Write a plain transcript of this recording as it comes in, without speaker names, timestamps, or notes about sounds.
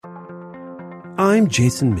I'm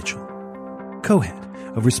Jason Mitchell, co-head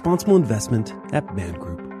of Responsible Investment at Behnam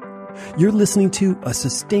Group. You're listening to A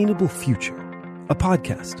Sustainable Future, a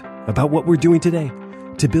podcast about what we're doing today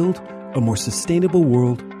to build a more sustainable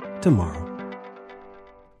world tomorrow.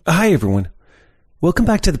 Hi, everyone. Welcome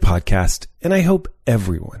back to the podcast, and I hope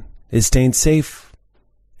everyone is staying safe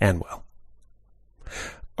and well.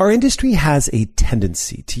 Our industry has a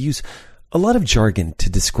tendency to use a lot of jargon to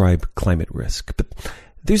describe climate risk, but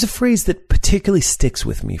there's a phrase that particularly sticks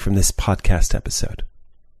with me from this podcast episode.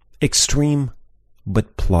 Extreme,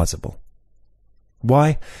 but plausible.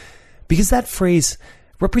 Why? Because that phrase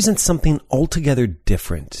represents something altogether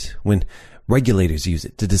different when regulators use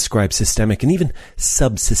it to describe systemic and even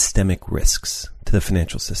subsystemic risks to the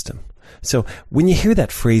financial system. So when you hear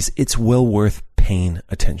that phrase, it's well worth paying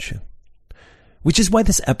attention. Which is why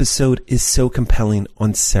this episode is so compelling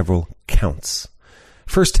on several counts.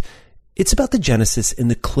 First, it's about the genesis in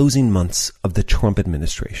the closing months of the Trump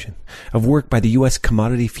administration of work by the U.S.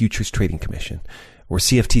 Commodity Futures Trading Commission, or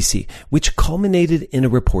CFTC, which culminated in a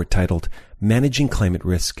report titled Managing Climate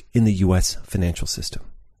Risk in the U.S. Financial System.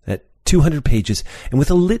 At 200 pages and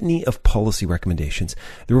with a litany of policy recommendations,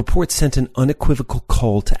 the report sent an unequivocal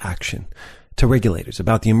call to action to regulators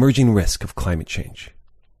about the emerging risk of climate change.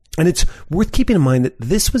 And it's worth keeping in mind that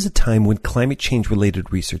this was a time when climate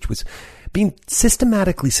change-related research was being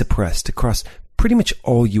systematically suppressed across pretty much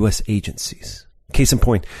all U.S. agencies. Case in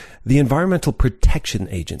point, the Environmental Protection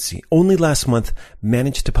Agency only last month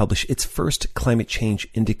managed to publish its first climate change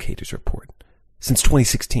indicators report since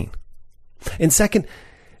 2016. And second,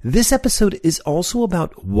 this episode is also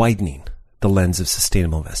about widening the lens of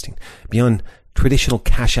sustainable investing beyond traditional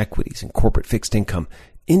cash equities and corporate fixed income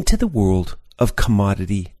into the world of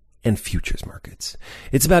commodity and futures markets.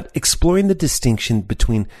 It's about exploring the distinction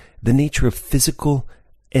between the nature of physical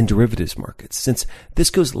and derivatives markets, since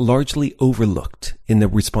this goes largely overlooked in the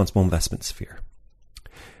responsible investment sphere.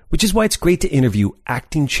 Which is why it's great to interview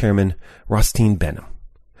Acting Chairman Rostin Behnam.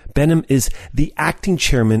 Behnam is the Acting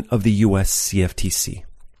Chairman of the U.S. CFTC.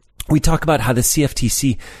 We talk about how the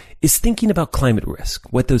CFTC is thinking about climate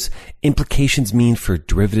risk, what those implications mean for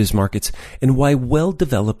derivatives markets, and why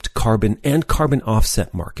well-developed carbon and carbon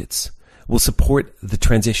offset markets will support the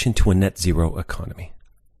transition to a net zero economy.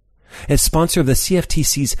 As sponsor of the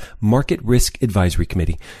CFTC's Market Risk Advisory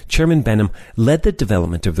Committee, Chairman Behnam led the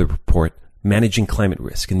development of the report Managing Climate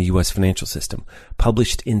Risk in the U.S. Financial System,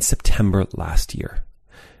 published in September last year.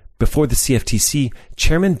 Before the CFTC,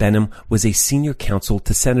 Chairman Behnam was a senior counsel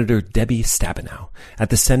to Senator Debbie Stabenow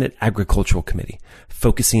at the Senate Agricultural Committee,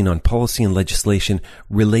 focusing on policy and legislation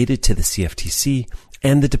related to the CFTC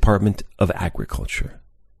and the Department of Agriculture.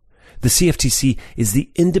 The CFTC is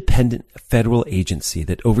the independent federal agency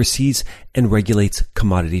that oversees and regulates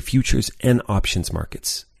commodity futures and options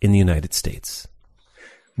markets in the United States.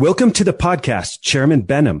 Welcome to the podcast, Chairman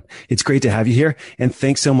Behnam. It's great to have you here, and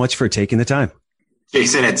thanks so much for taking the time.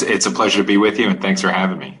 Jason, it's a pleasure to be with you, and thanks for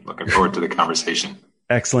having me. Looking forward to the conversation.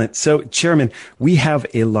 Excellent. So, Chairman, we have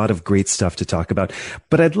a lot of great stuff to talk about,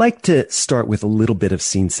 but I'd like to start with a little bit of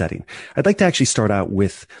scene setting. I'd like to actually start out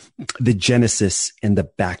with the genesis and the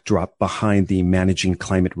backdrop behind the Managing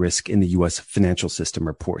Climate Risk in the U.S. Financial System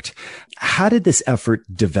report. How did this effort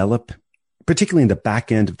develop, particularly in the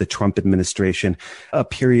back end of the Trump administration, a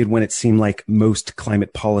period when it seemed like most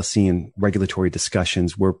climate policy and regulatory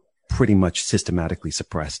discussions were pretty much systematically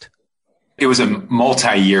suppressed? It was a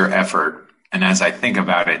multi-year effort. And as I think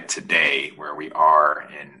about it today, where we are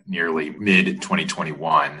in nearly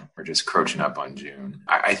mid-2021, we're just approaching up on June,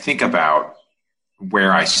 I think about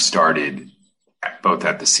where I started, both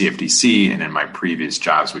at the CFTC and in my previous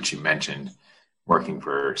jobs, which you mentioned, working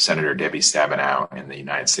for Senator Debbie Stabenow in the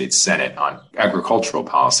United States Senate on agricultural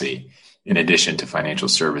policy, in addition to financial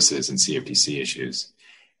services and CFTC issues.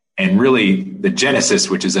 And really the genesis,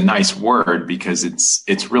 which is a nice word because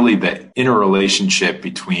it's really the interrelationship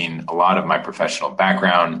between a lot of my professional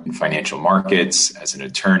background in financial markets, as an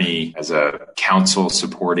attorney, as a counsel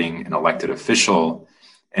supporting an elected official.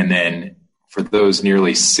 And then for those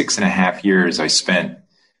nearly 6.5 years I spent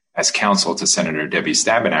as counsel to Senator Debbie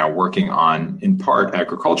Stabenow working on, in part,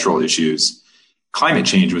 agricultural issues, climate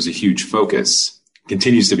change was a huge focus,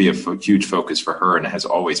 continues to be a huge focus for her and has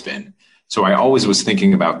always been. So I always was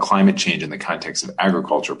thinking about climate change in the context of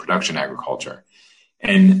agriculture, production agriculture.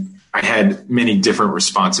 And I had many different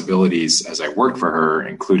responsibilities as I worked for her,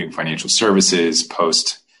 including financial services,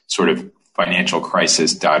 post sort of financial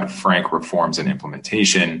crisis, Dodd-Frank reforms and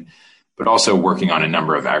implementation, but also working on a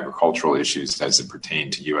number of agricultural issues as it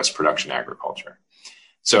pertained to U.S. production agriculture.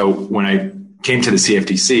 So when I came to the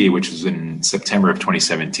CFTC, which was in September of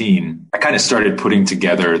 2017, I kind of started putting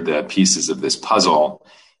together the pieces of this puzzle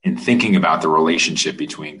in thinking about the relationship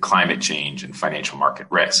between climate change and financial market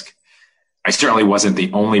risk. I certainly wasn't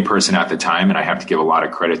the only person at the time, and I have to give a lot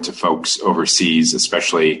of credit to folks overseas,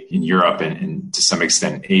 especially in Europe and to some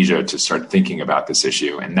extent Asia, to start thinking about this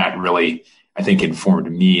issue. And that really, I think,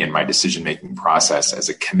 informed me in my decision-making process as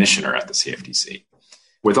a commissioner at the CFTC.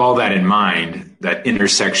 With all that in mind, that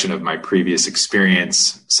intersection of my previous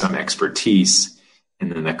experience, some expertise,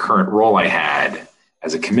 and then the current role I had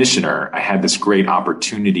as a commissioner, I had this great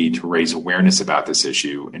opportunity to raise awareness about this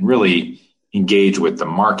issue and really engage with the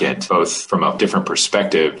market, both from a different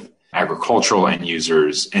perspective, agricultural end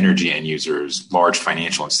users, energy end users, large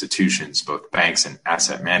financial institutions, both banks and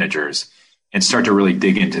asset managers, and start to really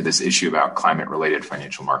dig into this issue about climate-related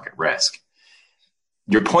financial market risk.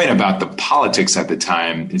 Your point about the politics at the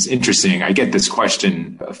time is interesting. I get this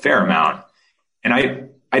question a fair amount, and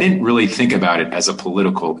I didn't really think about it as a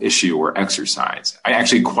political issue or exercise. I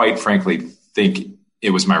actually, quite frankly, think it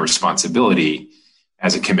was my responsibility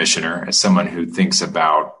as a commissioner, as someone who thinks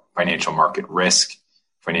about financial market risk,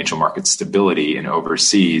 financial market stability, and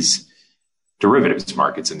oversees derivatives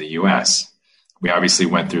markets in the US. We obviously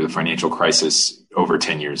went through the financial crisis over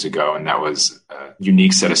 10 years ago, and that was a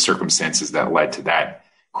unique set of circumstances that led to that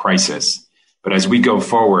crisis. But as we go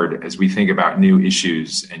forward, as we think about new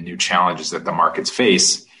issues and new challenges that the markets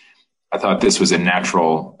face, I thought this was a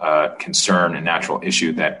natural concern, a natural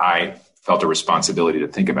issue that I felt a responsibility to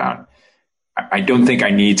think about. I don't think I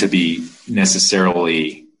need to be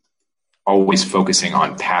necessarily always focusing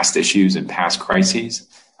on past issues and past crises.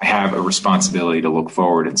 I have a responsibility to look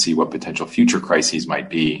forward and see what potential future crises might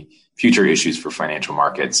be, future issues for financial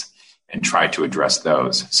markets, and try to address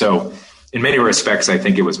those. So in many respects, I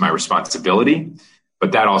think it was my responsibility.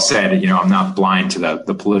 But that all said, I'm not blind to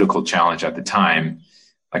the political challenge at the time.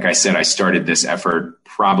 Like I said, I started this effort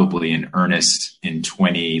probably in earnest in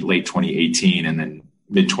late 2018, and then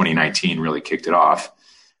mid-2019 really kicked it off.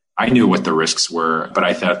 I knew what the risks were, but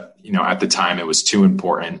I thought, at the time it was too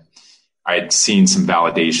important. I had seen some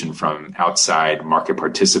validation from outside market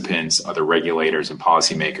participants, other regulators and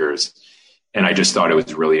policymakers, and I just thought it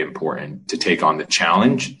was really important to take on the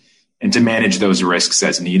challenge and to manage those risks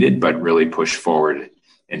as needed, but really push forward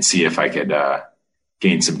and see if I could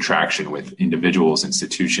gain some traction with individuals,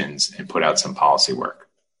 institutions, and put out some policy work.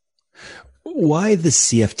 Why the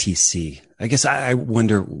CFTC? I guess I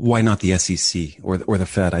wonder why not the SEC or the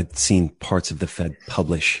Fed. I'd seen parts of the Fed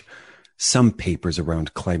publish some papers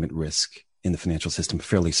around climate risk in the financial system,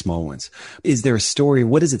 fairly small ones. Is there a story?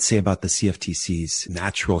 What does it say about the CFTC's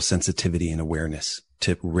natural sensitivity and awareness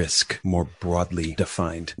to risk more broadly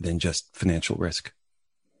defined than just financial risk?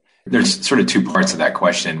 There's sort of two parts of that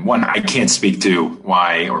question. One, I can't speak to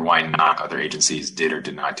why or why not other agencies did or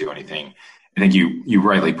did not do anything. I think you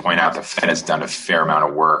rightly point out the Fed has done a fair amount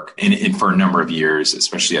of work and for a number of years,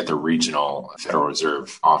 especially at the regional Federal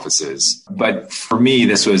Reserve offices. But for me,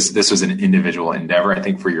 this was an individual endeavor. I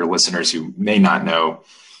think for your listeners who may not know,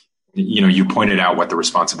 you pointed out what the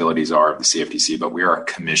responsibilities are of the CFTC, but we are a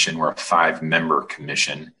commission. We're a 5-member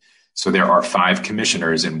commission. So there are 5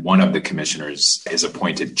 commissioners, and one of the commissioners is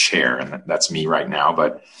appointed chair, and that's me right now.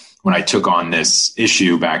 But when I took on this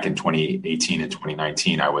issue back in 2018 and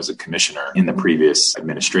 2019, I was a commissioner in the previous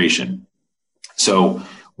administration. So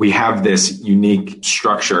we have this unique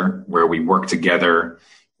structure where we work together,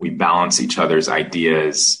 we balance each other's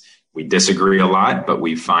ideas, we disagree a lot, but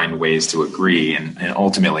we find ways to agree. And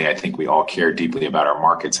ultimately, I think we all care deeply about our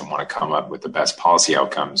markets and want to come up with the best policy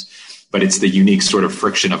outcomes. But it's the unique sort of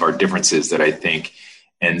friction of our differences that I think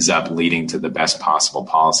ends up leading to the best possible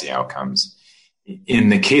policy outcomes. In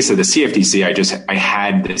the case of the CFTC, I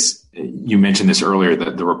had this, you mentioned this earlier,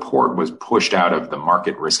 that the report was pushed out of the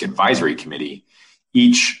Market Risk Advisory Committee.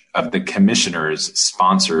 Each of the commissioners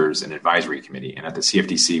sponsors an advisory committee. And at the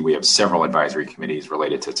CFTC, we have several advisory committees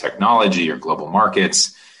related to technology or global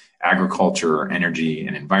markets, agriculture, energy,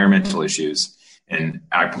 and environmental issues. And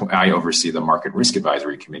I oversee the Market Risk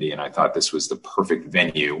Advisory Committee, and I thought this was the perfect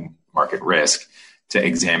venue, market risk, to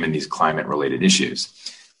examine these climate-related issues.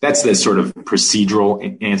 That's the sort of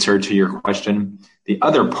procedural answer to your question. The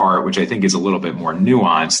other part, which I think is a little bit more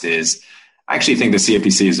nuanced, is I actually think the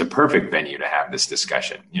CFTC is a perfect venue to have this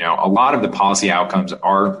discussion. A lot of the policy outcomes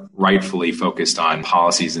are rightfully focused on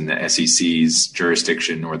policies in the SEC's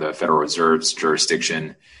jurisdiction or the Federal Reserve's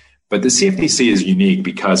jurisdiction. But the CFTC is unique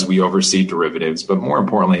because we oversee derivatives, but more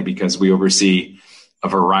importantly, because we oversee a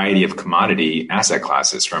variety of commodity asset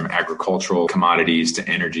classes, from agricultural commodities to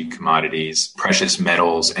energy commodities, precious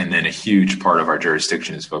metals, and then a huge part of our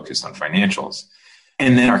jurisdiction is focused on financials.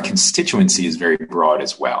 And then our constituency is very broad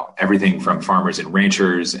as well. Everything from farmers and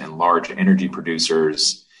ranchers and large energy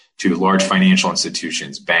producers to large financial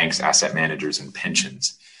institutions, banks, asset managers, and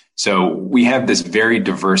pensions. So we have this very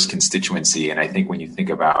diverse constituency. And I think when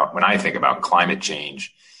I think about climate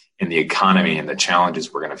change and the economy and the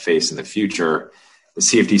challenges we're going to face in the future, the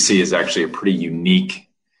CFTC is actually a pretty unique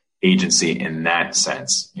agency in that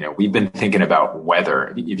sense. We've been thinking about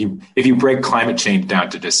weather. If you break climate change down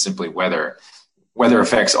to just simply weather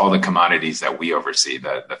affects all the commodities that we oversee,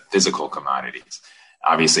 the physical commodities,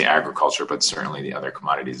 obviously agriculture, but certainly the other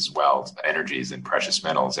commodities as well, energies and precious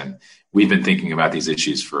metals. And we've been thinking about these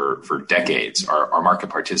issues for decades. Our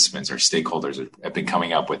market participants, our stakeholders have been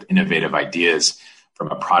coming up with innovative ideas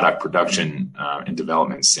from a product production and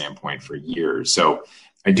development standpoint for years. So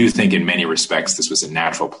I do think in many respects, this was a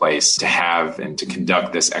natural place to have and to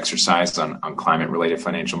conduct this exercise on climate-related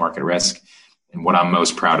financial market risk. And what I'm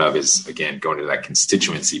most proud of is, again, going to that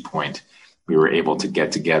constituency point, we were able to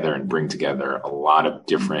get together and bring together a lot of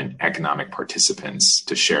different economic participants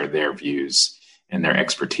to share their views and their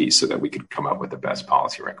expertise so that we could come up with the best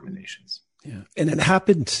policy recommendations. Yeah. And it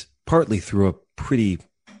happened partly through a pretty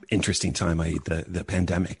interesting time, the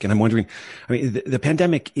pandemic. And I'm wondering, the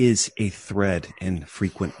pandemic is a thread and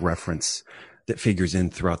frequent reference that figures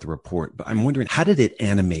in throughout the report. But I'm wondering, how did it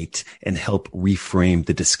animate and help reframe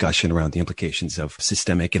the discussion around the implications of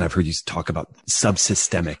systemic, and I've heard you talk about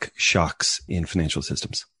subsystemic shocks in financial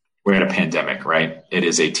systems? We're in a pandemic, right? It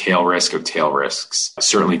is a tail risk of tail risks.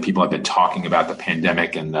 Certainly people have been talking about the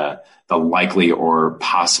pandemic and the likely or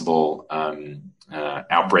possible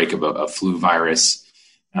outbreak of a flu virus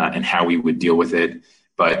and how we would deal with it.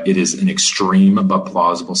 But it is an extreme but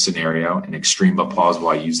plausible scenario. An extreme but plausible,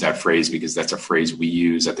 I use that phrase because that's a phrase we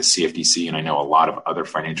use at the CFTC, and I know a lot of other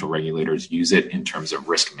financial regulators use it in terms of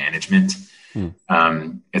risk management.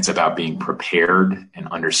 It's about being prepared and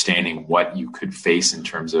understanding what you could face in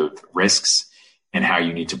terms of risks and how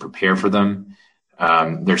you need to prepare for them.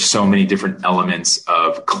 There's so many different elements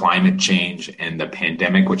of climate change and the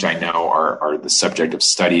pandemic, which I know are the subject of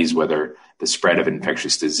studies, whether the spread of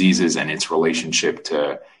infectious diseases and its relationship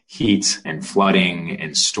to heat and flooding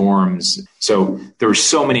and storms. So there were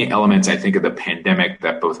so many elements, I think, of the pandemic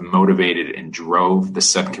that both motivated and drove the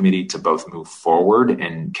subcommittee to both move forward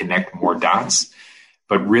and connect more dots.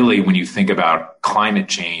 But really, when you think about climate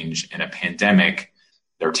change and a pandemic,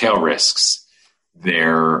 there are tail risks.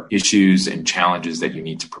 There are issues and challenges that you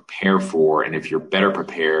need to prepare for. And if you're better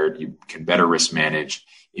prepared, you can better risk manage.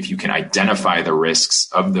 If you can identify the risks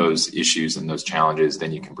of those issues and those challenges,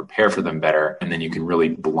 then you can prepare for them better. And then you can really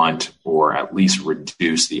blunt or at least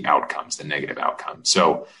reduce the outcomes, the negative outcomes.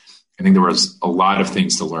 So I think there was a lot of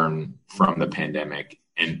things to learn from the pandemic.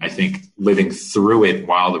 And I think living through it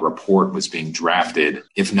while the report was being drafted,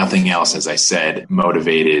 if nothing else, as I said,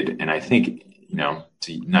 motivated. And I think,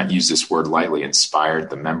 to not use this word lightly, inspired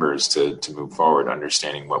the members to move forward,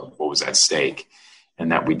 understanding what was at stake.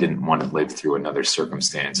 And that we didn't want to live through another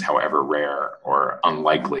circumstance, however rare or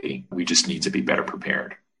unlikely. We just need to be better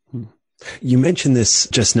prepared. You mentioned this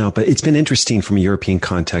just now, but it's been interesting from a European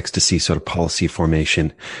context to see sort of policy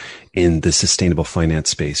formation in the sustainable finance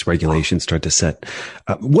space, regulations start to set.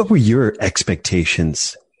 What were your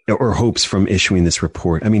expectations or hopes from issuing this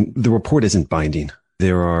report? I mean, the report isn't binding.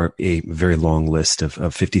 There are a very long list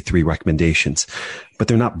of 53 recommendations, but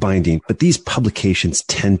they're not binding. But these publications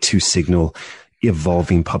tend to signal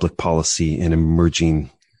evolving public policy and emerging,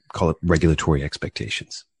 call it regulatory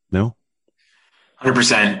expectations. No?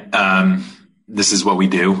 100%. This is what we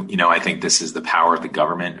do. I think this is the power of the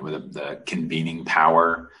government, with the convening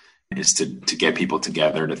power is to get people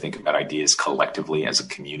together to think about ideas collectively as a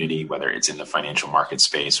community, whether it's in the financial market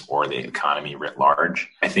space or the economy writ large.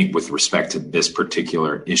 I think with respect to this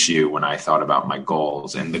particular issue, when I thought about my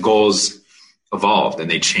goals, and the goals evolved and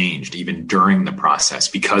they changed even during the process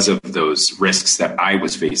because of those risks that I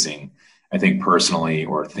was facing, I think personally,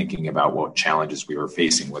 or thinking about what challenges we were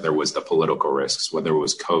facing, whether it was the political risks, whether it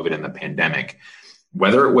was COVID and the pandemic,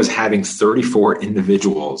 whether it was having 34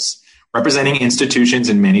 individuals representing institutions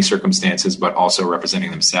in many circumstances, but also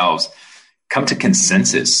representing themselves, come to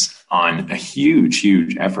consensus on a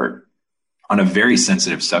huge effort on a very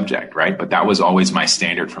sensitive subject, right? But that was always my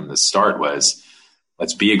standard from the start was,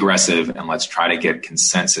 let's be aggressive and let's try to get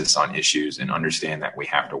consensus on issues and understand that we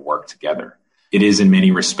have to work together. It is in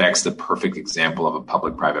many respects the perfect example of a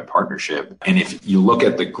public-private partnership. And if you look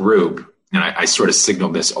at the group, and I sort of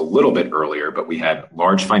signaled this a little bit earlier, but we had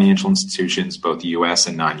large financial institutions, both U.S.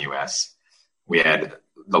 and non-U.S. We had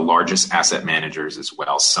the largest asset managers as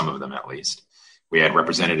well, some of them at least. We had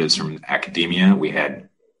representatives from academia. We had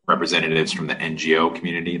representatives from the NGO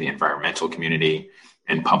community, the environmental community.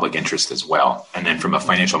 and public interest as well. And then from a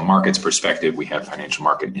financial markets perspective, we have financial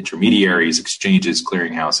market intermediaries, exchanges,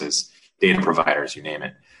 clearinghouses, data providers, you name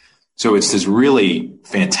it. So it's this really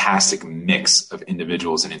fantastic mix of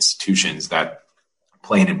individuals and institutions that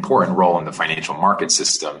play an important role in the financial market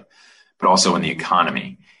system, but also in the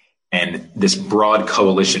economy. And this broad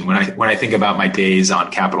coalition, when I think about my days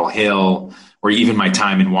on Capitol Hill, or even my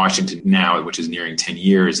time in Washington now, which is nearing 10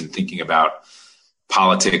 years, and thinking about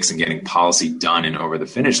politics and getting policy done and over the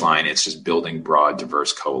finish line, it's just building broad,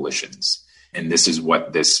 diverse coalitions. And this is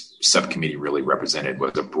what this subcommittee really represented,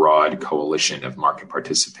 was a broad coalition of market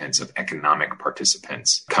participants, of economic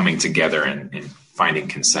participants coming together and finding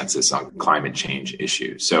consensus on climate change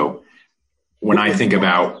issues. So when I think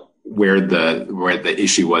about where the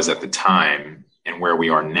issue was at the time and where we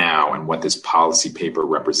are now and what this policy paper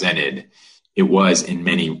represented, it was in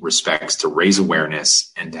many respects to raise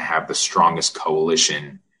awareness and to have the strongest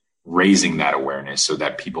coalition raising that awareness so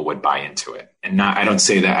that people would buy into it. And I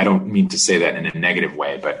don't mean to say that in a negative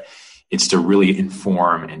way, but it's to really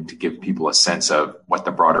inform and to give people a sense of what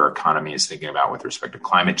the broader economy is thinking about with respect to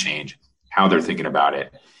climate change, how they're thinking about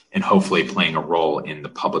it, and hopefully playing a role in the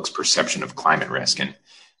public's perception of climate risk. And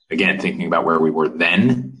again, thinking about where we were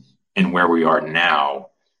then and where we are now,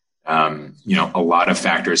 a lot of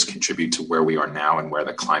factors contribute to where we are now and where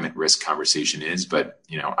the climate risk conversation is. But,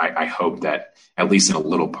 I hope that at least in a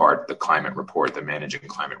little part, the climate report, the Managing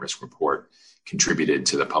Climate Risk Report, contributed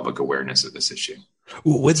to the public awareness of this issue.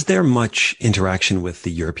 Was there much interaction with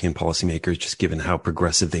the European policymakers, just given how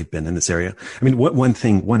progressive they've been in this area? I mean,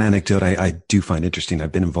 one anecdote I do find interesting.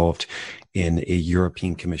 I've been involved in a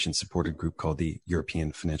European Commission supported group called the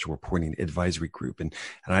European Financial Reporting Advisory Group. And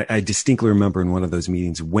I distinctly remember in one of those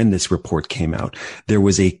meetings when this report came out, there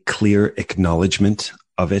was a clear acknowledgement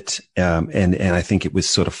of it. And I think it was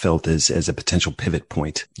sort of felt as a potential pivot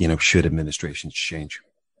point, should administrations change.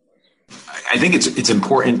 I think it's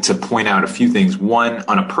important to point out a few things. One,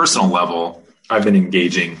 on a personal level, I've been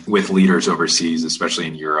engaging with leaders overseas, especially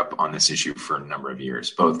in Europe, on this issue for a number of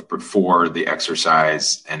years, both before the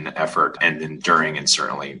exercise and the effort, and then during, and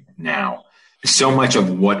certainly now. So much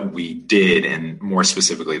of what we did, and more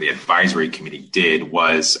specifically the advisory committee did,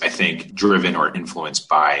 was, I think, driven or influenced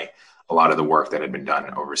by a lot of the work that had been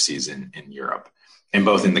done overseas in Europe, and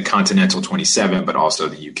both in the continental 27, but also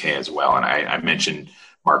the UK as well. And I mentioned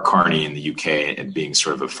Mark Carney in the UK and being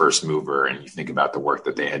sort of a first mover. And you think about the work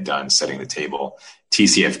that they had done setting the table.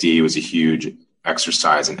 TCFD was a huge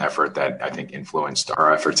exercise and effort that I think influenced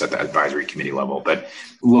our efforts at the advisory committee level. But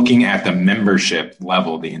looking at the membership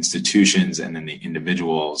level, the institutions and then the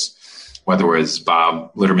individuals, whether it was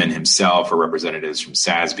Bob Litterman himself or representatives from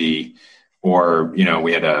SASB, or,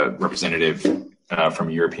 we had a representative from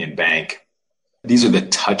a European bank. These are the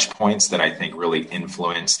touch points that I think really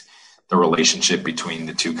influenced the relationship between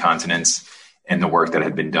the two continents and the work that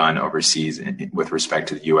had been done overseas with respect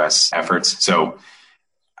to the U.S. efforts. So,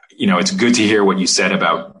 it's good to hear what you said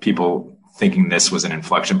about people thinking this was an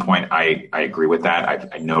inflection point. I agree with that.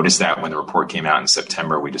 I noticed that when the report came out in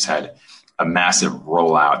September, we just had a massive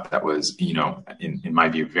rollout that was, in my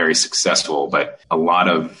view, very successful. But a lot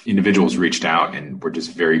of individuals reached out and were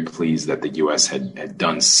just very pleased that the U.S. had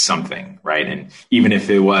done something, right? And even if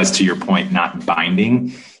it was, to your point, not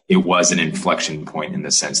binding, it was an inflection point in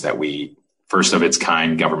the sense that we, first of its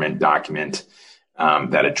kind government document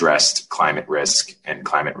that addressed climate risk and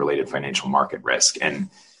climate related financial market risk. And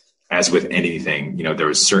as with anything, there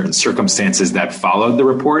was certain circumstances that followed the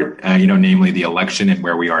report, namely the election and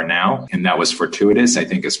where we are now. And that was fortuitous, I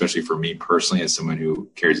think, especially for me personally, as someone who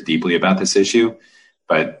cares deeply about this issue.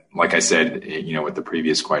 But like I said, with the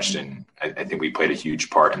previous question, I think we played a huge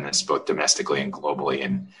part in this, both domestically and globally,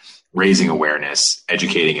 and raising awareness,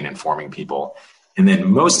 educating and informing people. And then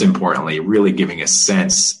most importantly, really giving a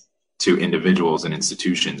sense to individuals and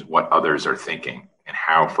institutions what others are thinking and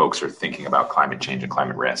how folks are thinking about climate change and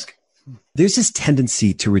climate risk. There's this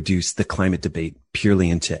tendency to reduce the climate debate purely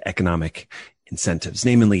into economic incentives,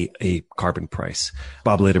 namely a carbon price.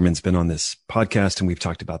 Bob Litterman's been on this podcast and we've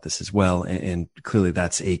talked about this as well. And clearly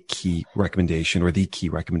that's a key recommendation, or the key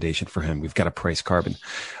recommendation for him. We've got to price carbon.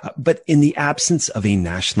 But in the absence of a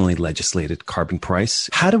nationally legislated carbon price,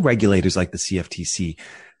 how do regulators like the CFTC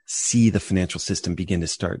see the financial system begin to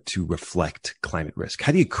start to reflect climate risk?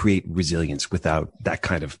 How do you create resilience without that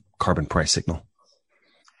kind of carbon price signal?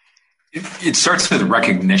 It starts with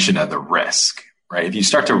recognition of the risk. Right? If you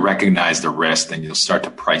start to recognize the risk, then you'll start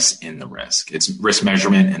to price in the risk. It's risk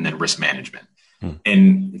measurement and then risk management.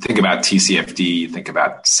 And think about TCFD, think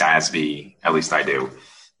about SASB, at least I do.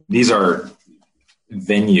 These are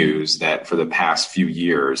venues that for the past few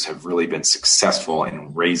years have really been successful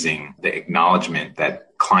in raising the acknowledgement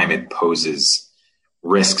that climate poses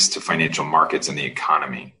risks to financial markets and the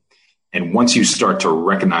economy. And once you start to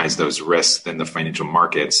recognize those risks, then the financial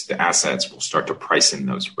markets, the assets will start to price in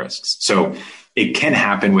those risks. So it can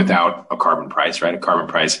happen without a carbon price, right? A carbon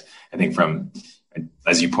price, I think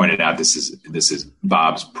as you pointed out, this is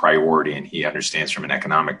Bob's priority, and he understands from an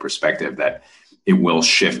economic perspective that it will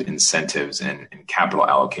shift incentives and capital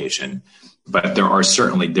allocation. But there are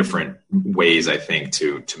certainly different ways, I think,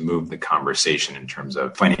 to move the conversation in terms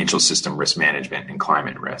of financial system risk management and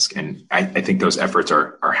climate risk. And I think those efforts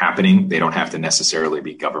are happening. They don't have to necessarily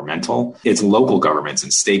be governmental. It's local governments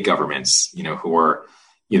and state governments, who are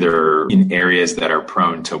either in areas that are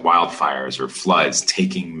prone to wildfires or floods,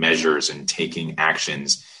 taking measures and taking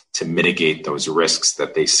actions to mitigate those risks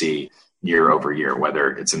that they see year over year,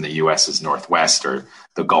 whether it's in the U.S.'s Northwest or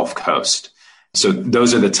the Gulf Coast. So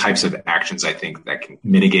those are the types of actions I think that can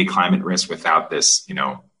mitigate climate risk without this,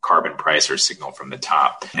 carbon price or signal from the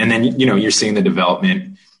top. And then, you're seeing the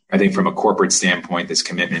development, I think from a corporate standpoint, this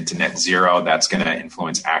commitment to net zero, that's going to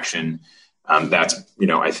influence action. That's,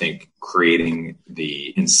 I think creating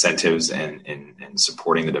the incentives and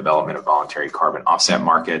supporting the development of voluntary carbon offset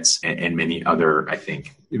markets and many other, I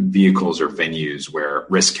think, vehicles or venues where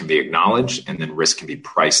risk can be acknowledged and then risk can be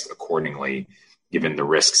priced accordingly, given the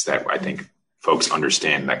risks that I think folks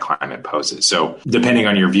understand that climate poses. So depending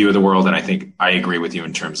on your view of the world, and I think I agree with you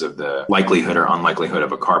in terms of the likelihood or unlikelihood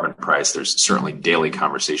of a carbon price, there's certainly daily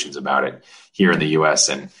conversations about it here in the US.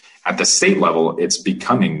 And at the state level, it's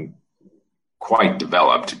becoming quite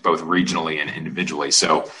developed, both regionally and individually.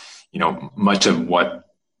 So, much of what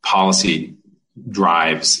policy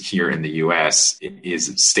drives here in the US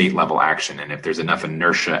is state level action. And if there's enough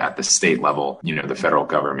inertia at the state level, the federal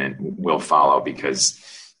government will follow, because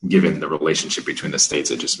given the relationship between the states,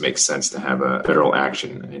 it just makes sense to have a federal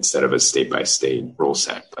action instead of a state by state rule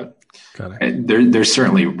set. But there's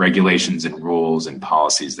certainly regulations and rules and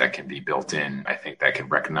policies that can be built in, I think, that can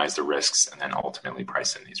recognize the risks and then ultimately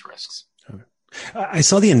price in these risks. I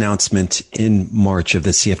saw the announcement in March of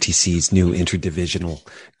the CFTC's new interdivisional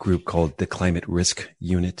group called the Climate Risk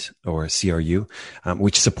Unit, or CRU,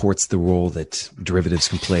 which supports the role that derivatives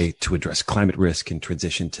can play to address climate risk and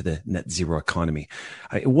transition to the net zero economy.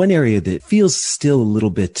 One area that feels still a little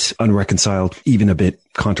bit unreconciled, even a bit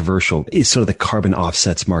controversial, is sort of the carbon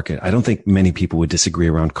offsets market. I don't think many people would disagree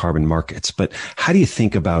around carbon markets, but how do you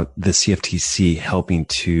think about the CFTC helping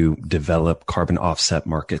to develop carbon offset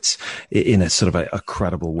markets in a sort of a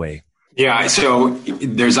credible way? Yeah, so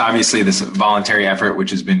there's obviously this voluntary effort,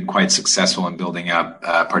 which has been quite successful in building up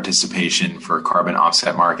participation for carbon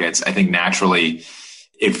offset markets. I think naturally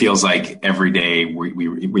it feels like every day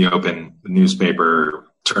we open the newspaper,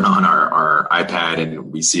 turn on our iPad,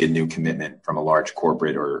 and we see a new commitment from a large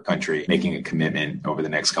corporate or country making a commitment over the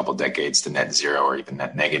next couple of decades to net zero or even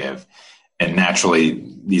net negative. And naturally,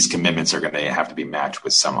 these commitments are going to have to be matched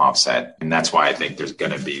with some offset. And that's why I think there's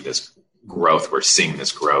going to be this growth. We're seeing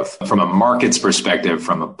this growth. From a markets perspective,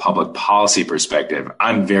 from a public policy perspective,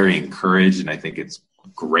 I'm very encouraged, and I think it's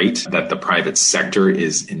great that the private sector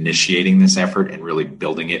is initiating this effort and really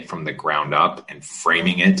building it from the ground up and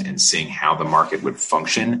framing it and seeing how the market would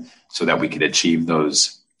function so that we could achieve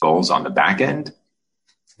those goals on the back end.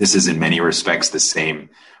 This is in many respects the same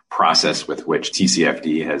process with which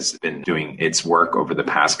TCFD has been doing its work over the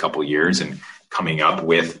past couple of years and coming up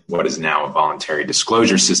with what is now a voluntary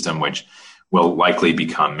disclosure system, which will likely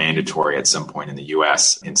become mandatory at some point in the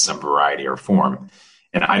US in some variety or form.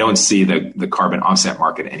 And I don't see the carbon offset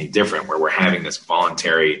market any different, where we're having this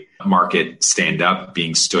voluntary market stand up,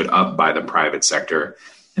 being stood up by the private sector.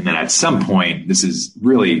 And then at some point, this is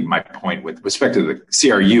really my point with respect to the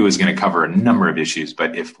CRU is going to cover a number of issues.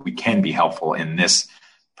 But if we can be helpful in this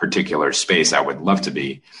particular space, I would love to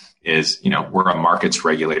be, is, we're a markets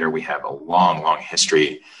regulator. We have a long, long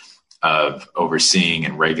history of overseeing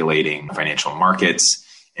and regulating financial markets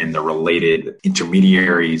and the related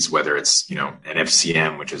intermediaries, whether it's, an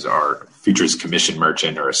FCM, which is our futures commission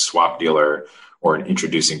merchant, or a swap dealer, or an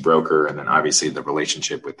introducing broker, and then obviously the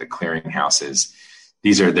relationship with the clearinghouses.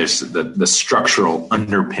 These are the structural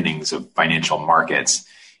underpinnings of financial markets.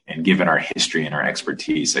 And given our history and our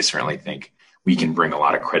expertise, I certainly think we can bring a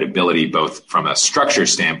lot of credibility, both from a structure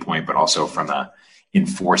standpoint, but also from a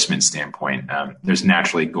enforcement standpoint. There's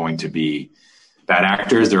naturally going to be bad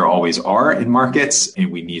actors. There always are in markets,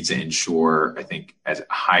 and we need to ensure, I think, as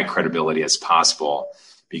high credibility as possible,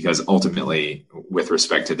 because ultimately, with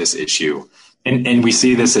respect to this issue, and we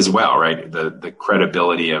see this as well, right? The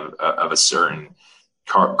credibility of a certain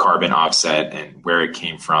carbon offset and where it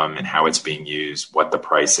came from and how it's being used, what the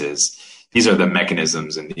price is. These are the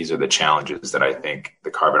mechanisms and these are the challenges that I think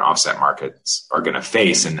the carbon offset markets are going to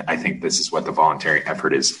face. And I think this is what the voluntary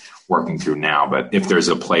effort is working through now. But if there's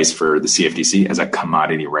a place for the CFTC as a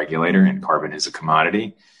commodity regulator, and carbon is a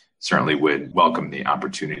commodity, certainly would welcome the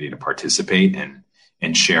opportunity to participate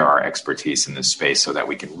and share our expertise in this space so that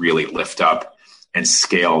we can really lift up and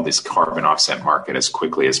scale this carbon offset market as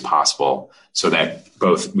quickly as possible, so that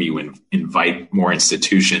both we would invite more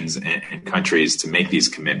institutions and countries to make these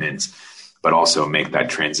commitments, but also make that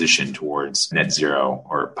transition towards net zero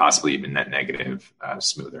or possibly even net negative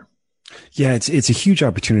smoother. Yeah, it's a huge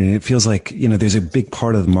opportunity. And it feels like, there's a big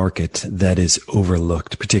part of the market that is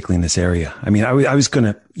overlooked, particularly in this area. I mean, I was going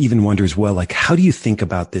to even wonder as well, like, how do you think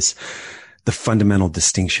about this, the fundamental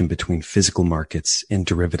distinction between physical markets and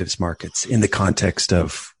derivatives markets in the context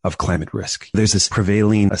of climate risk? There's this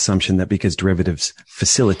prevailing assumption that because derivatives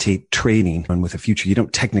facilitate trading and with a future, you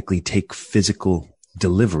don't technically take physical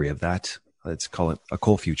delivery of that. Let's call it a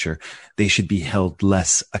coal future. They should be held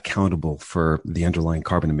less accountable for the underlying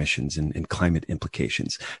carbon emissions and climate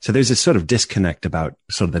implications. So there's this sort of disconnect about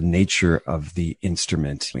sort of the nature of the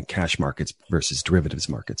instrument in cash markets versus derivatives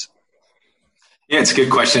markets. Yeah, it's a good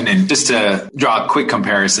question. And just to draw a quick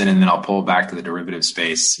comparison, and then I'll pull back to the derivative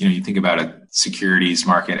space. You think about a securities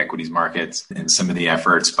market, equities markets, and some of the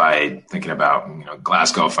efforts by thinking about,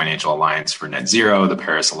 Glasgow Financial Alliance for Net Zero, the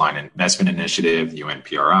Paris Aligned Investment Initiative,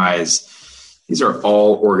 UNPRIs. These are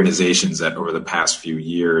all organizations that over the past few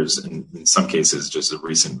years, and in some cases just of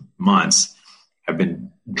recent months, have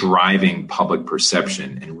been driving public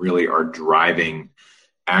perception and really are driving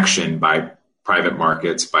action by private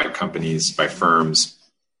markets, by companies, by firms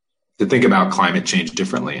to think about climate change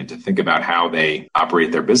differently and to think about how they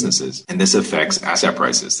operate their businesses. And this affects asset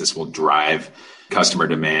prices. This will drive customer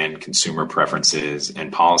demand, consumer preferences,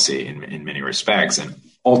 and policy in many respects, and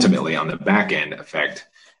ultimately on the back end affect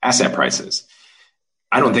asset prices.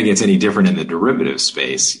 I don't think it's any different in the derivative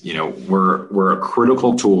space. We're a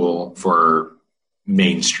critical tool for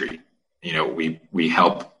Main Street. We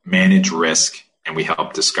help manage risk and we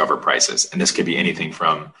help discover prices. And this could be anything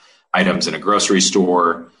from items in a grocery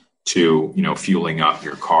store to, fueling up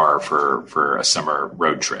your car for a summer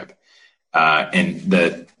road trip. And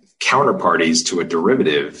the counterparties to a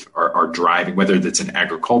derivative are driving, whether it's an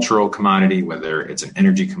agricultural commodity, whether it's an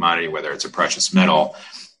energy commodity, whether it's a precious metal,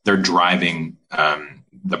 they're driving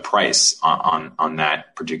the price on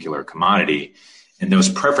that particular commodity. And those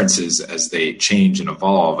preferences, as they change and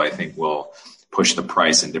evolve, I think will push the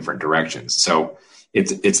price in different directions. So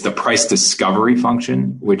it's the price discovery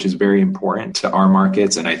function, which is very important to our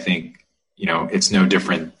markets. And I think, it's no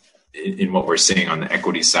different in what we're seeing on the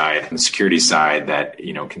equity side and the security side, that,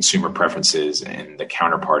 consumer preferences and the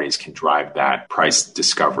counterparties can drive that price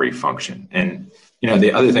discovery function. And,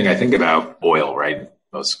 the other thing I think about oil, right?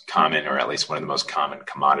 Most common, or at least one of the most common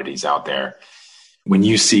commodities out there. When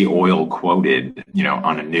you see oil quoted,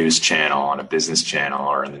 on a news channel, on a business channel,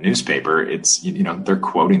 or in the newspaper, it's, they're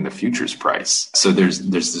quoting the futures price. So there's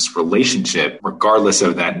this relationship, regardless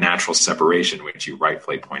of that natural separation, which you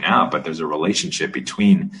rightfully point out, but there's a relationship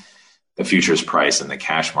between the futures price and the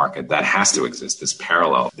cash market that has to exist, this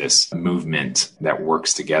parallel, this movement that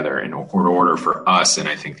works together in order for us, and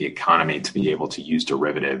I think the economy, to be able to use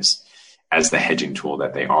derivatives as the hedging tool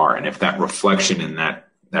that they are. And if that reflection and that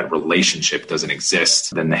relationship doesn't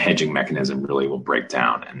exist, then the hedging mechanism really will break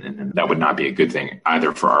down. And that would not be a good thing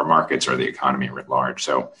either for our markets or the economy writ large.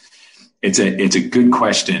 So it's a good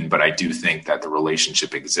question, but I do think that the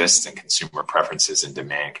relationship exists and consumer preferences and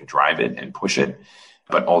demand can drive it and push it.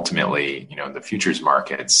 But ultimately, the futures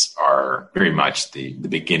markets are very much the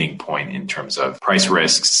beginning point in terms of price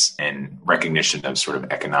risks and recognition of sort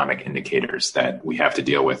of economic indicators that we have to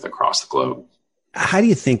deal with across the globe. How do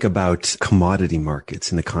you think about commodity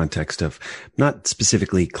markets in the context of not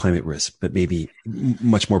specifically climate risk, but maybe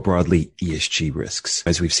much more broadly ESG risks,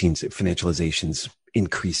 as we've seen financializations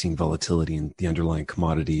increasing volatility in the underlying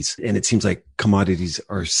commodities? And it seems like commodities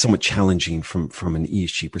are somewhat challenging from an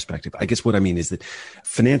ESG perspective. I guess what I mean is that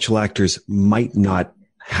financial actors might not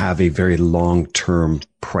have a very long-term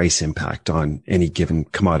price impact on any given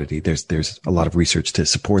commodity. There's a lot of research to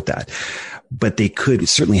support that, but they could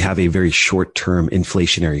certainly have a very short-term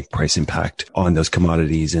inflationary price impact on those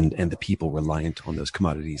commodities and the people reliant on those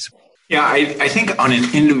commodities. Yeah, I think on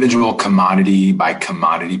an individual commodity by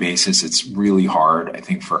commodity basis, it's really hard, I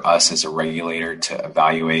think, for us as a regulator to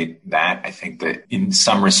evaluate that. I think that in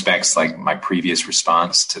some respects, like my previous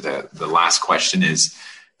response to the last question, is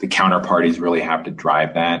the counterparties really have to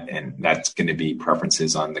drive that. And that's going to be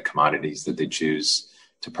preferences on the commodities that they choose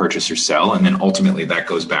to purchase or sell. And then ultimately that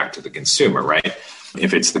goes back to the consumer, right?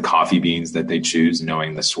 If it's the coffee beans that they choose,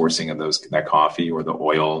 knowing the sourcing of that coffee, or the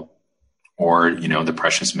oil, or, the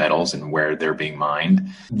precious metals and where they're being mined,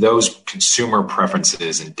 those consumer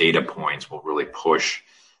preferences and data points will really push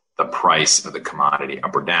the price of the commodity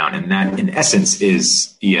up or down. And that, in essence,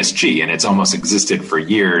 is ESG. And it's almost existed for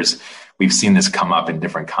years. We've seen this come up in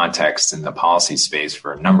different contexts in the policy space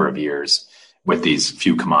for a number of years with these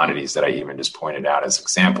few commodities that I even just pointed out as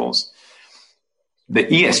examples. The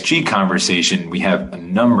ESG conversation, we have a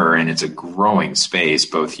number, and it's a growing space,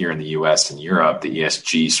 both here in the US and Europe, the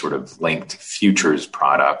ESG sort of linked futures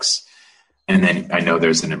products. And then I know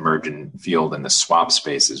there's an emerging field in the swap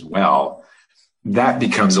space as well. That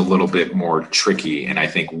becomes a little bit more tricky. And I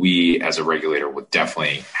think we as a regulator would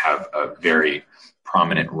definitely have a very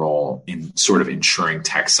prominent role in sort of ensuring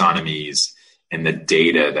taxonomies and the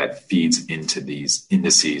data that feeds into these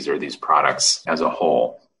indices or these products as a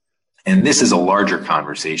whole. And this is a larger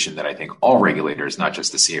conversation that I think all regulators, not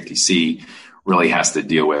just the CFTC, really has to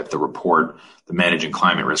deal with. The report, the Managing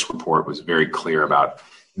Climate Risk report, was very clear about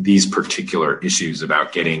these particular issues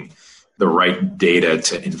about getting the right data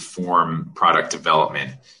to inform product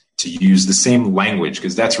development, to use the same language,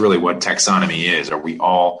 because that's really what taxonomy is. Are we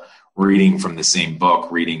all reading from the same book,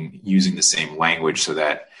 using the same language so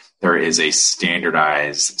that there is a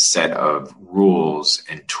standardized set of rules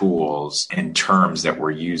and tools and terms that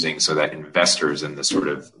we're using so that investors in the sort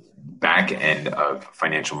of back end of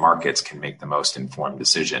financial markets can make the most informed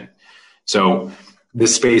decision. So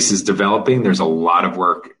this space is developing. There's a lot of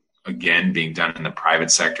work, again, being done in the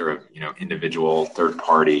private sector of, individual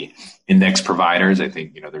third-party index providers. I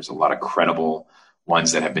think, there's a lot of credible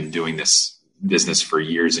ones that have been doing this business for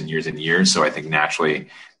years and years and years. So I think naturally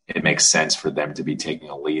it makes sense for them to be taking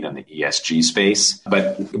a lead on the ESG space.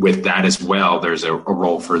 But with that as well, there's a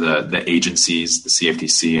role for the agencies, the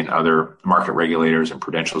CFTC and other market regulators and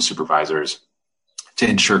prudential supervisors to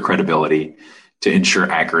ensure credibility, to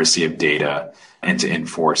ensure accuracy of data, and to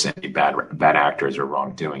enforce any bad actors or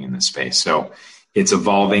wrongdoing in this space. So it's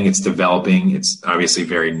evolving, it's developing, it's obviously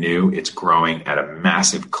very new, it's growing at a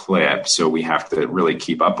massive clip. So we have to really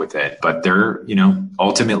keep up with it. But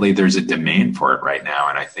ultimately there's a demand for it right now.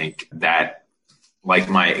 And I think that, like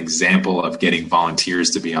my example of getting volunteers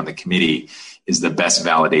to be on the committee, is the best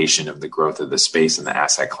validation of the growth of the space and the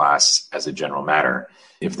asset class as a general matter.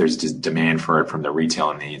 If there's demand for it from the retail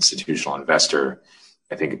and the institutional investor,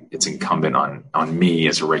 I think it's incumbent on me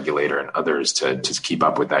as a regulator and others to just keep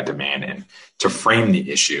up with that demand and to frame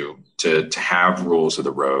the issue, to have rules of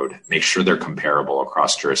the road, make sure they're comparable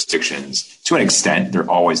across jurisdictions. To an extent,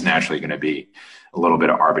 they're always naturally going to be a little bit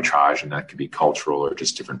of arbitrage, and that could be cultural or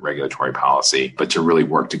just different regulatory policy, but to really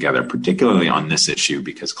work together, particularly on this issue,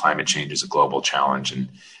 because climate change is a global challenge and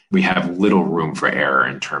we have little room for error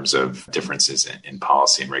in terms of differences in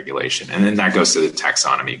policy and regulation. And then that goes to the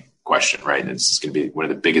taxonomy question, right? And this is going to be one of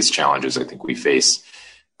the biggest challenges I think we face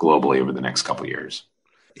globally over the next couple of years.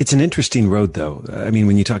 It's an interesting road, though. I mean,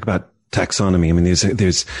 when you talk about taxonomy, I mean,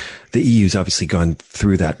 there's the EU's obviously gone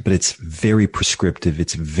through that, but it's very prescriptive.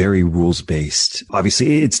 It's very rules based.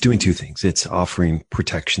 Obviously, it's doing two things. It's offering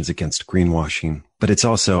protections against greenwashing, but it's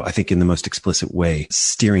also, I think, in the most explicit way,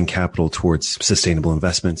 steering capital towards sustainable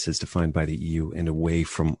investments as defined by the EU and away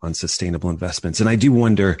from unsustainable investments. And I do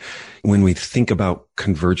wonder, when we think about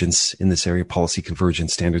convergence in this area, policy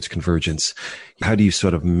convergence, standards convergence, how do you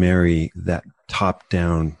sort of marry that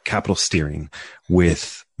top-down capital steering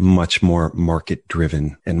with much more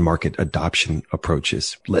market-driven and market adoption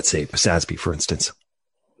approaches? Let's say SASB, for instance.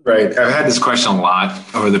 Right. I've had this question a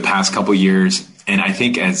lot over the past couple of years. And I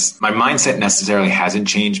think as my mindset necessarily hasn't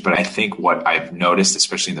changed, but I think what I've noticed,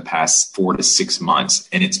 especially in the past 4 to 6 months,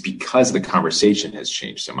 and it's because the conversation has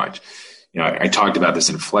changed so much. I talked about this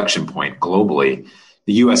inflection point globally.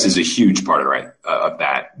 The U.S. is a huge part of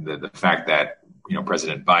that. The fact that,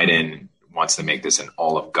 President Biden wants to make this an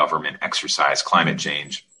all of government exercise, climate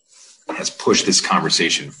change, has pushed this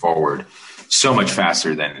conversation forward so much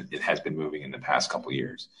faster than it has been moving in the past couple of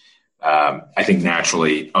years. I think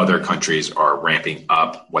naturally other countries are ramping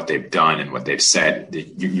up what they've done and what they've said.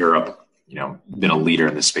 Europe, been a leader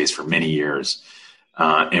in this space for many years.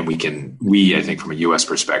 And I think from a U.S.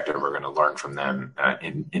 perspective, we're going to learn from them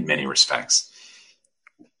in many respects.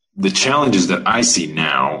 The challenges that I see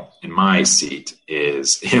now in my seat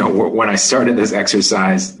is, when I started this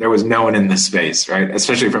exercise, there was no one in this space, right?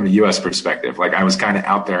 Especially from a U.S. perspective. Like I was kind of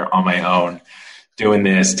out there on my own doing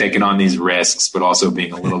this, taking on these risks, but also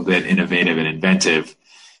being a little bit innovative and inventive,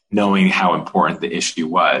 knowing how important the issue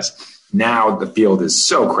was. Now the field is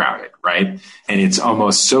so crowded, right? And it's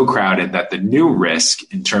almost so crowded that the new risk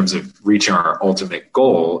in terms of reaching our ultimate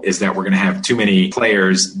goal is that we're going to have too many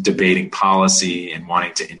players debating policy and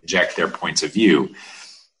wanting to inject their points of view.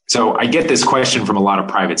 So I get this question from a lot of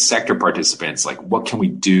private sector participants, like, what can we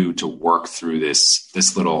do to work through this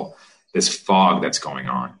fog that's going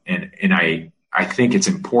on? And I think it's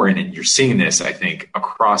important, and you're seeing this, I think,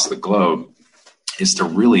 across the globe, is to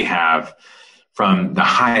really have, from the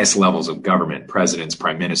highest levels of government, presidents,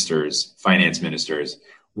 prime ministers, finance ministers,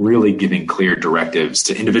 really giving clear directives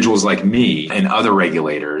to individuals like me and other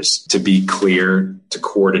regulators to be clear, to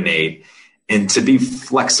coordinate, and to be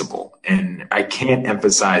flexible. And I can't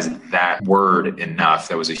emphasize that word enough.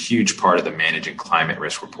 That was a huge part of the Managing Climate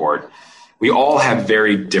Risk report. We all have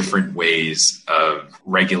very different ways of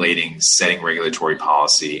regulating, setting regulatory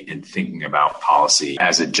policy, and thinking about policy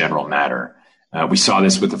as a general matter. We saw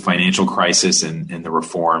this with the financial crisis and the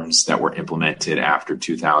reforms that were implemented after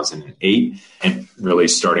 2008, and really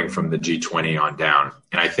starting from the G20 on down.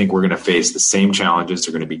 And I think we're going to face the same challenges.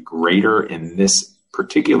 They're going to be greater in this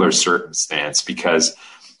particular circumstance because,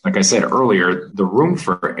 like I said earlier, the room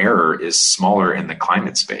for error is smaller in the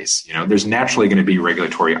climate space. There's naturally going to be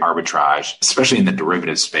regulatory arbitrage, especially in the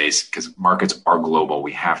derivative space, because markets are global.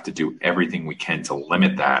 We have to do everything we can to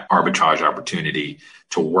limit that arbitrage opportunity,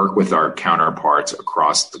 to work with our counterparts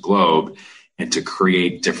across the globe, and to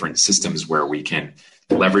create different systems where we can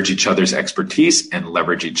leverage each other's expertise and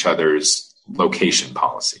leverage each other's location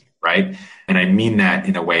policy, right? And I mean that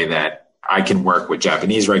in a way that I can work with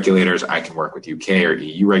Japanese regulators, I can work with UK or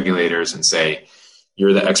EU regulators and say,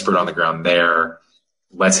 you're the expert on the ground there.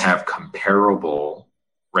 Let's have comparable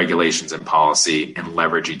regulations and policy and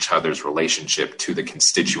leverage each other's relationship to the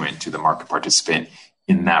constituent, to the market participant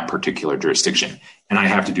in that particular jurisdiction. And I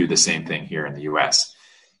have to do the same thing here in the US.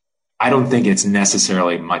 I don't think it's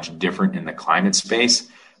necessarily much different in the climate space,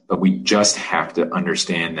 but we just have to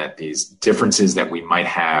understand that these differences that we might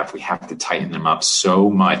have, we have to tighten them up so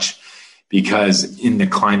much, because in the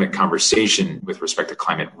climate conversation with respect to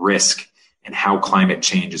climate risk and how climate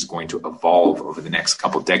change is going to evolve over the next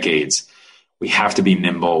couple of decades, we have to be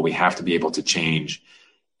nimble. We have to be able to change.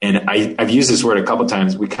 And I've used this word a couple of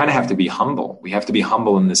times. We kind of have to be humble. We have to be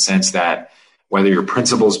humble in the sense that whether you're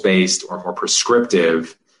principles-based or more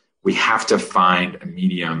prescriptive, we have to find a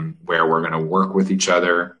medium where we're going to work with each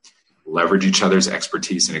other, leverage each other's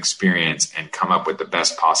expertise and experience, and come up with the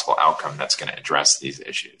best possible outcome that's going to address these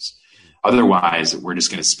issues. Otherwise, we're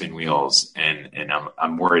just going to spin wheels, and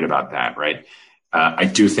I'm worried about that, right? I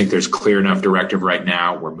do think there's clear enough directive right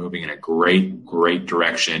now. We're moving in a great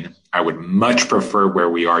direction. I would much prefer where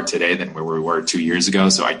we are today than where we were 2 years ago,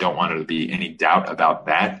 so I don't want there to be any doubt about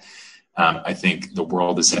that. I think the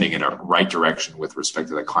world is heading in a right direction with respect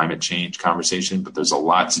to the climate change conversation, but there's a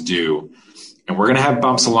lot to do. And we're going to have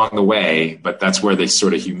bumps along the way, but that's where the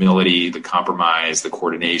sort of humility, the compromise, the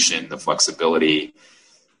coordination, the flexibility,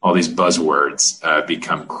 all these buzzwords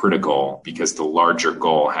become critical, because the larger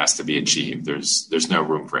goal has to be achieved. There's no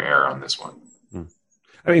room for error on this one.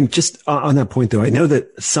 I mean, just on that point, though, I know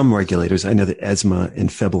that some regulators, I know that ESMA and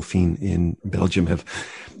Febelfin in Belgium have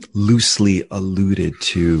loosely alluded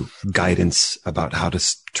to guidance about how to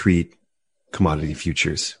treat commodity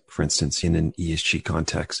futures, for instance, in an ESG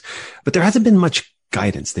context. But there hasn't been much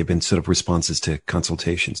guidance. They've been sort of responses to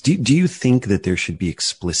consultations. Do you think that there should be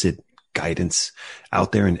explicit guidance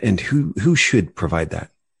out there, and who should provide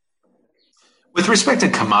that? With respect to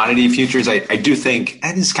commodity futures, I do think,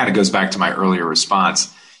 and this kind of goes back to my earlier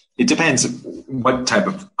response, it depends what type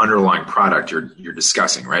of underlying product you're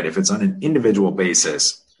discussing, right? If it's on an individual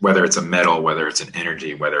basis, whether it's a metal, whether it's an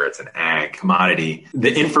energy, whether it's an ag commodity,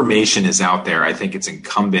 the information is out there. I think it's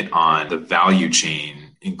incumbent on the value chain,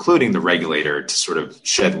 including the regulator, to sort of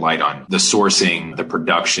shed light on the sourcing, the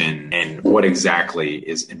production, and what exactly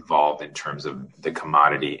is involved in terms of the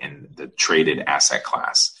commodity and the traded asset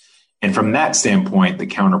class. And from that standpoint, the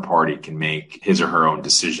counterparty can make his or her own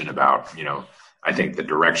decision about, I think the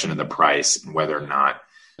direction of the price and whether or not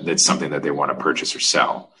that's something that they want to purchase or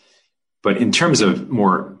sell. But in terms of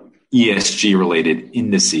more ESG related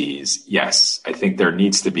indices, yes, I think there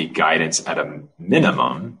needs to be guidance at a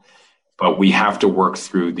minimum, but we have to work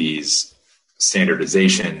through these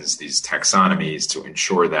standardizations, these taxonomies, to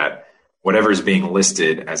ensure that whatever is being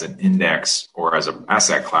listed as an index or as an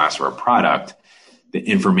asset class or a product, the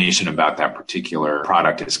information about that particular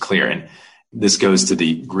product is clear. And this goes to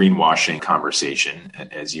the greenwashing conversation,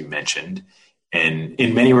 as you mentioned. And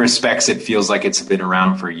in many respects, it feels like it's been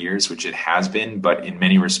around for years, which it has been. But in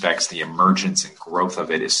many respects, the emergence and growth of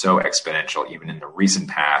it is so exponential, even in the recent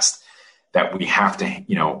past, that we have to,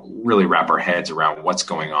 really wrap our heads around what's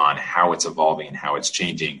going on, how it's evolving, and how it's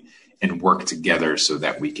changing, and work together so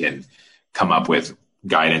that we can come up with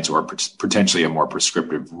guidance or potentially a more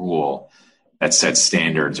prescriptive rule that sets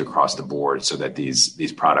standards across the board so that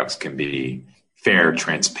these products can be fair,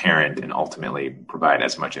 transparent, and ultimately provide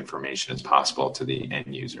as much information as possible to the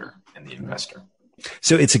end user and the investor.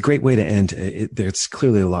 So it's a great way to end. There's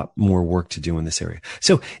clearly a lot more work to do in this area.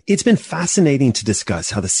 So it's been fascinating to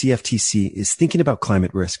discuss how the CFTC is thinking about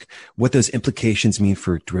climate risk, what those implications mean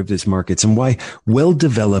for derivatives markets, and why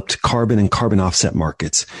well-developed carbon and carbon offset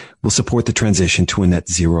markets will support the transition to a net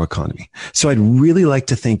zero economy. So I'd really like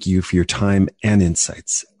to thank you for your time and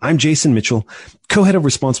insights. I'm Jason Mitchell, co-head of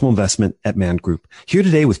responsible investment at Man Group, here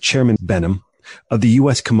today with Chairman Behnam of the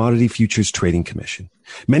U.S. Commodity Futures Trading Commission.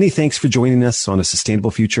 Many thanks for joining us on A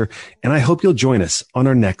Sustainable Future, and I hope you'll join us on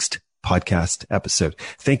our next podcast episode.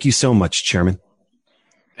 Thank you so much, Chairman.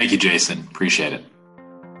 Thank you, Jason. Appreciate it.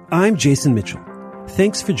 I'm Jason Mitchell.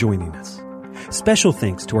 Thanks for joining us. Special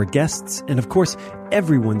thanks to our guests and, of course,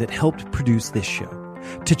 everyone that helped produce this show.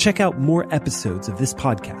 To check out more episodes of this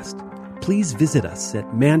podcast, please visit us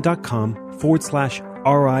at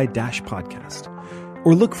man.com/RI-podcast.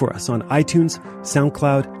 Or look for us on iTunes,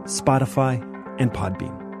 SoundCloud, Spotify, and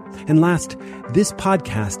Podbean. And last, this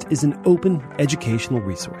podcast is an open educational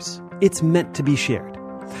resource. It's meant to be shared.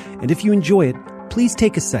 And if you enjoy it, please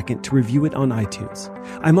take a second to review it on iTunes.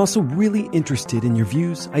 I'm also really interested in your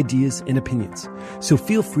views, ideas, and opinions. So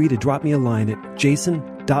feel free to drop me a line at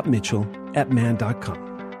jason.mitchell@man.com.